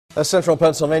A central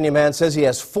Pennsylvania man says he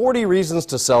has 40 reasons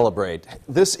to celebrate.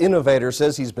 This innovator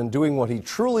says he's been doing what he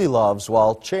truly loves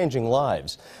while changing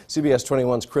lives. CBS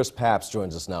 21's Chris Papst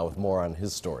joins us now with more on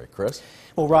his story. Chris?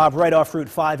 Well, Rob, right off Route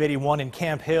 581 in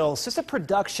Camp Hill sits a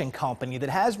production company that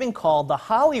has been called the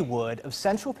Hollywood of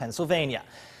Central Pennsylvania,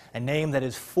 a name that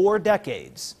is 4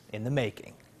 decades in the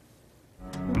making.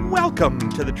 Welcome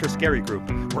to the Triscari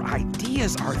Group, where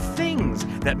ideas are things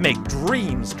that make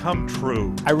dreams come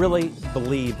true. I really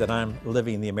believe that I'm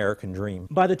living the American dream.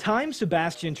 By the time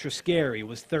Sebastian Triscari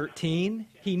was 13,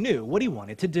 he knew what he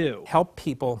wanted to do. Help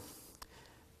people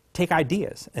take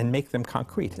ideas and make them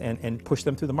concrete and push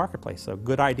them through the marketplace. So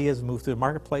good ideas move through the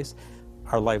marketplace,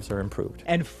 our lives are improved.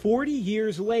 And 40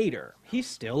 years later, he's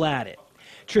still at it.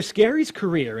 Triscari's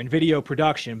career in video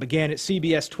production began at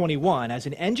CBS21 as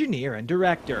an engineer and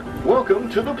director. Welcome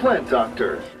to the Plant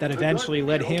Doctor. That eventually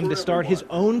led him to start his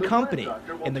own company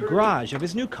in the garage of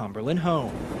his New Cumberland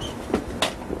home.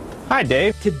 Hi,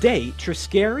 Dave. To date,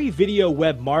 Triscari Video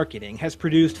Web Marketing has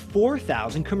produced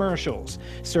 4,000 commercials,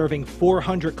 serving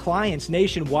 400 clients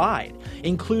nationwide,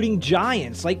 including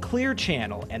giants like Clear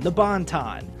Channel and the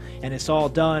Bon-Ton. And it's all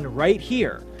done right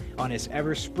here on his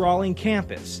ever-sprawling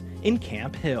campus in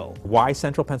Camp Hill. Why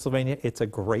Central Pennsylvania? It's a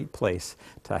great place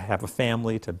to have a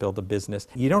family, to build a business.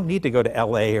 You don't need to go to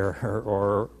LA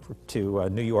or to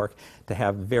New York to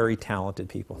have very talented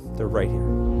people. They're right here.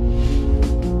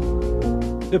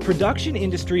 The production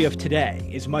industry of today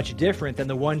is much different than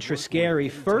the one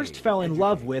Triscari first fell in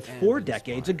love with 4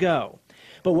 decades ago.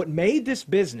 But what made this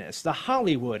business the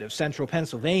Hollywood of Central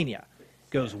Pennsylvania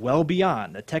goes well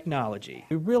beyond the technology.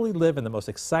 We really live in the most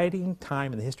exciting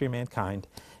time in the history of mankind,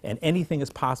 and anything is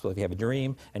possible if you have a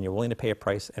dream and you're willing to pay a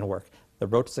price and work. The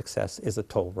road to success is a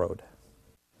toll road.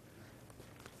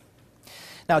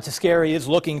 Now, Triscari is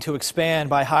looking to expand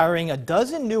by hiring a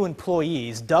dozen new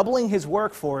employees, doubling his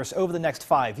workforce over the next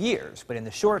 5 years. But in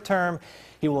the short term,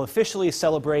 he will officially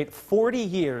celebrate 40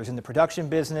 years in the production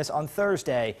business on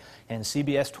Thursday, and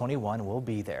CBS 21 will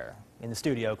be there. In the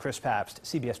studio, Chris Papst,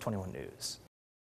 CBS 21 News.